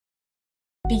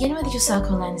Begin with your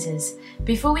circle lenses.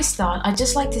 Before we start, I'd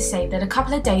just like to say that a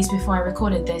couple of days before I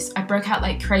recorded this, I broke out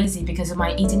like crazy because of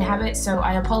my eating habits, so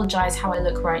I apologize how I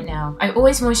look right now. I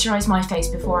always moisturize my face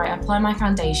before I apply my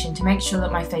foundation to make sure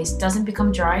that my face doesn't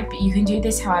become dry, but you can do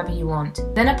this however you want.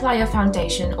 Then apply your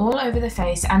foundation all over the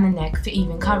face and the neck for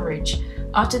even coverage.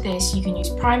 After this, you can use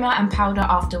primer and powder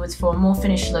afterwards for a more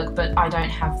finished look, but I don't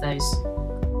have those.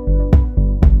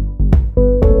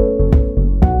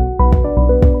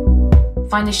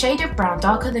 Find a shade of brown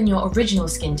darker than your original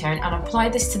skin tone and apply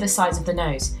this to the sides of the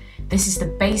nose. This is the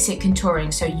basic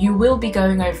contouring, so you will be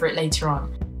going over it later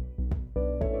on.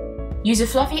 Use a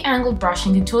fluffy angled brush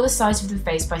and contour the sides of the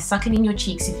face by sucking in your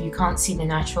cheeks if you can't see the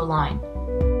natural line.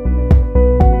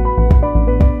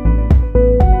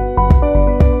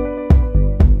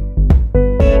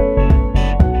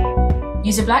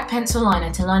 Use a black pencil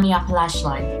liner to line the upper lash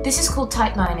line. This is called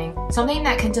tight lining, something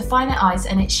that can define the eyes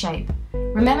and its shape.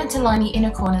 Remember to line the inner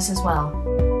corners as well.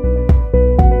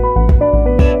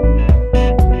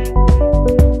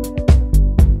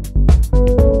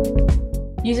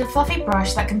 Use a fluffy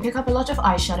brush that can pick up a lot of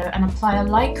eyeshadow and apply a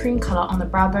light cream colour on the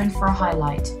brow bone for a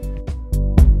highlight.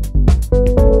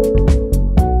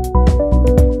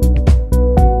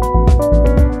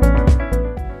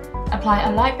 Apply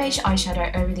a light beige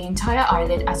eyeshadow over the entire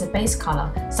eyelid as a base colour,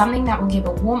 something that will give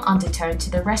a warm undertone to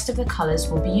the rest of the colours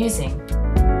we'll be using.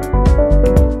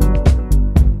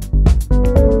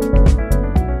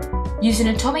 Use an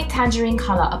atomic tangerine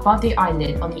colour above the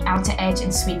eyelid on the outer edge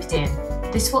and sweep it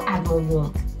in. This will add more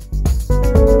warmth.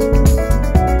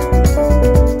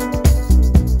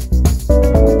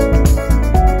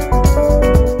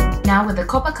 Now with a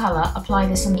copper colour, apply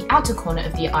this on the outer corner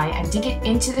of the eye and dig it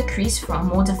into the crease for a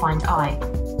more defined eye.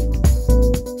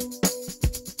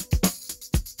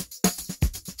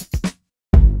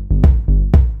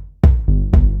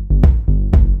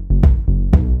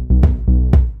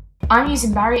 I'm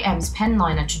using Barry M's pen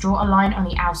liner to draw a line on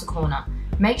the outer corner.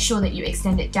 Make sure that you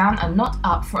extend it down and not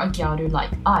up for a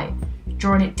Gyaru-like eye.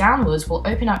 Drawing it downwards will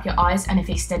open up your eyes, and if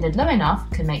extended low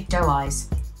enough, can make doe eyes.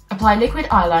 Apply liquid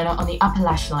eyeliner on the upper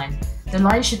lash line. The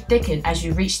line should thicken as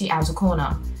you reach the outer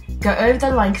corner. Go over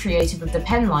the line created with the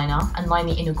pen liner and line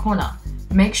the inner corner.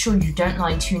 Make sure you don't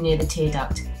line too near the tear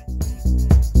duct.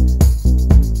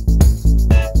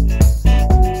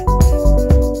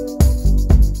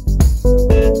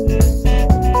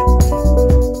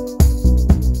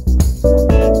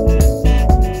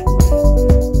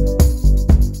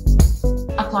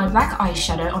 Apply black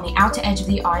eyeshadow on the outer edge of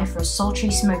the eye for a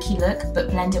sultry, smoky look, but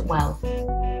blend it well.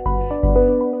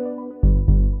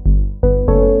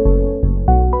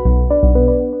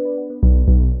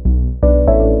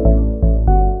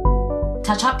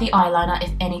 Touch up the eyeliner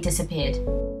if any disappeared.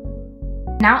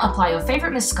 Now apply your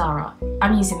favourite mascara.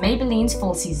 I'm using Maybelline's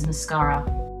Fall Season Mascara.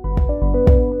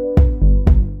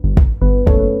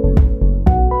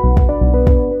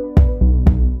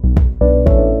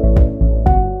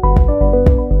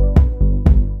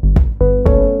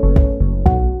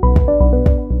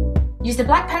 Use the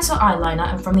black pencil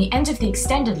eyeliner and from the end of the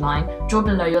extended line, draw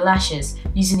below your lashes,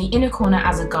 using the inner corner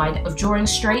as a guide of drawing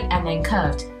straight and then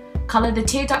curved. Colour the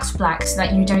tear ducts black so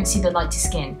that you don't see the light to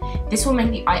skin. This will make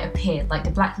the eye appear like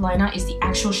the black liner is the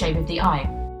actual shape of the eye.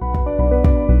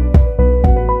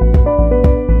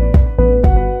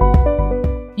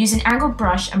 Use an angled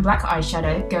brush and black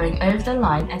eyeshadow going over the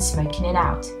line and smoking it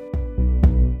out.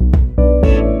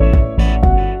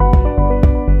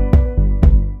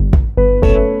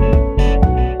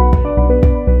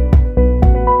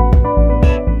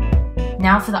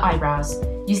 Now for the eyebrows.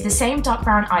 Use the same dark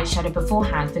brown eyeshadow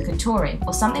beforehand for contouring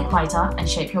or something lighter and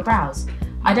shape your brows.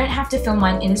 I don't have to fill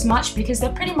mine in as much because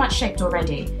they're pretty much shaped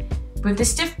already. With the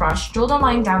stiff brush, draw the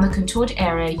line down the contoured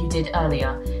area you did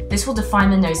earlier. This will define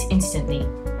the nose instantly.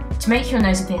 To make your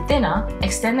nose appear thinner,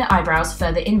 extend the eyebrows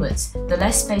further inwards. The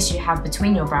less space you have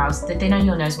between your brows, the thinner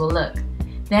your nose will look.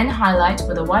 Then highlight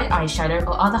with a white eyeshadow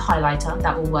or other highlighter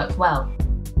that will work well.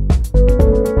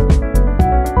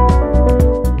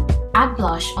 Add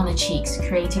blush on the cheeks,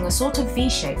 creating a sort of V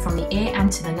shape from the ear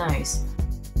and to the nose.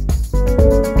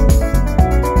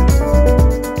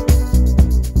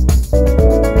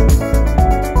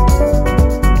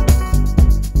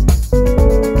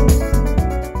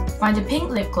 Find a pink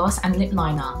lip gloss and lip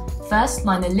liner. First,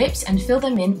 line the lips and fill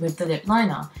them in with the lip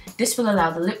liner. This will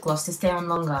allow the lip gloss to stay on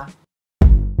longer.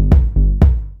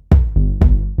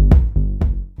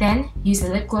 Then, use the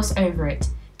lip gloss over it.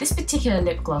 This particular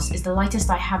lip gloss is the lightest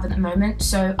I have at the moment,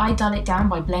 so I dull it down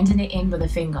by blending it in with a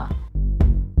finger.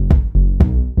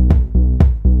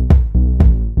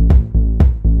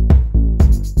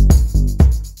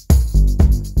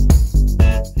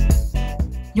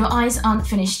 Your eyes aren't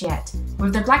finished yet.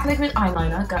 With the black liquid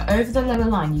eyeliner, go over the lower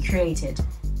line you created.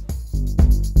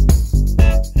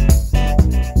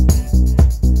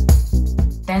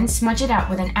 Then smudge it out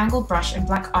with an angled brush and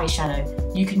black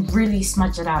eyeshadow. You can really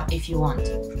smudge it out if you want.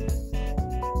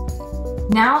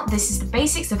 Now, this is the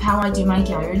basics of how I do my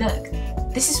Gyaru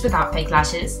look. This is without fake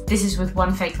lashes, this is with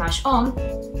one fake lash on,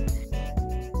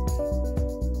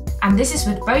 and this is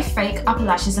with both fake upper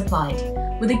lashes applied.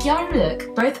 With a Gyaru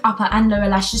look, both upper and lower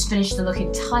lashes finish the look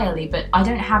entirely, but I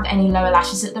don't have any lower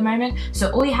lashes at the moment,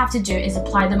 so all you have to do is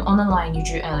apply them on the line you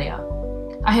drew earlier.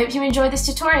 I hope you enjoyed this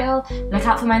tutorial. Look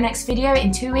out for my next video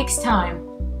in 2 weeks' time.